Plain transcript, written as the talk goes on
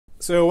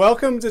So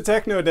welcome to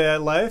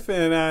Technodad Life,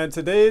 and on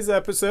today's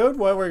episode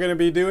what we're going to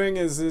be doing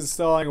is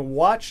installing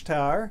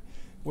Watchtower,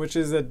 which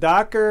is a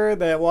Docker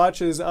that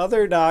watches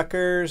other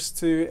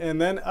Dockers and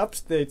then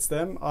updates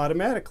them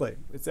automatically.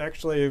 It's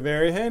actually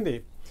very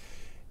handy.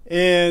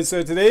 And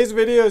so today's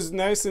video is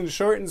nice and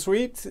short and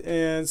sweet,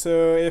 and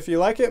so if you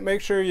like it,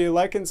 make sure you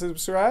like and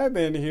subscribe,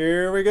 and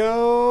here we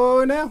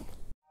go now.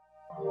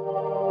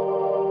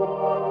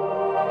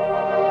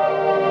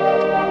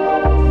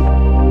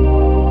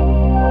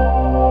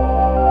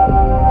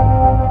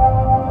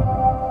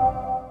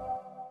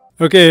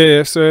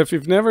 Okay, so if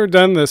you've never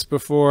done this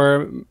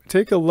before,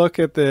 take a look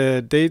at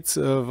the dates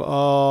of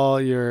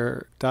all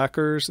your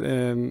Dockers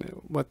and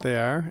what they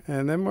are.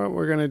 And then what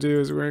we're going to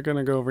do is we're going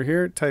to go over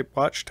here, type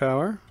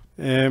Watchtower,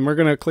 and we're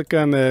going to click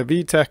on the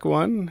VTech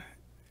one,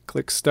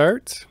 click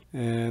Start,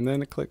 and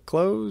then click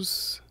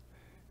Close.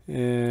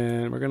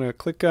 And we're going to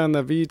click on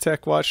the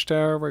VTech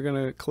Watchtower. We're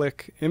going to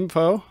click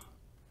Info,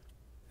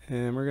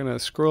 and we're going to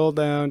scroll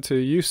down to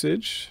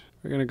Usage.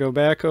 We're going to go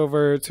back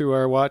over to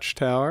our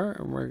Watchtower,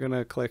 and we're going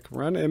to click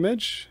Run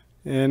Image.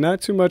 And not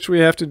too much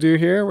we have to do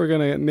here. We're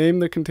going to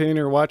name the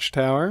container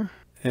Watchtower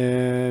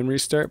and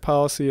restart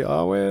policy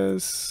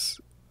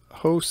always,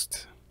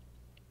 host.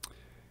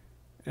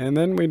 And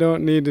then we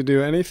don't need to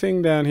do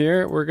anything down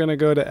here. We're going to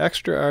go to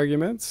Extra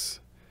Arguments,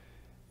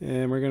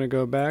 and we're going to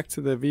go back to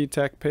the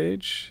VTech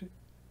page,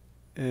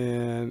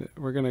 and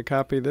we're going to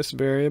copy this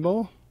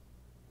variable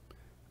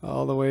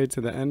all the way to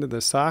the end of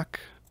the sock.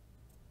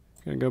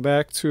 Going to go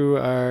back to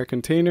our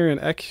container and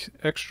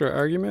extra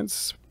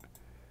arguments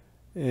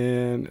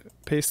and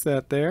paste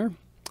that there.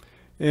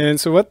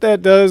 And so what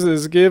that does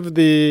is give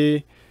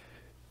the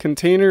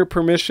container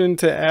permission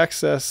to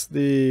access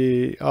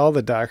all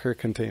the Docker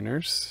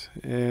containers.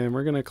 And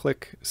we're going to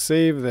click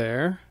Save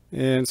there.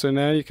 And so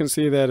now you can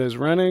see that is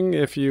running.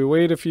 If you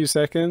wait a few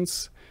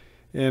seconds,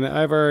 and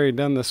I've already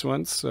done this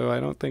once, so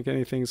I don't think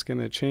anything's going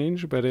to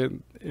change, but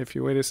if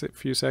you wait a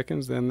few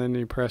seconds, then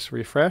you press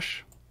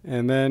refresh.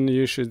 And then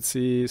you should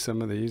see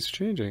some of these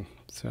changing.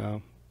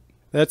 So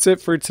that's it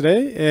for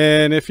today.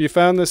 And if you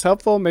found this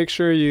helpful, make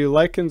sure you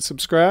like and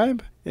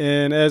subscribe.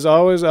 And as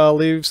always, I'll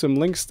leave some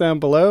links down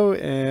below,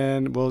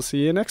 and we'll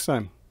see you next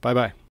time. Bye-bye.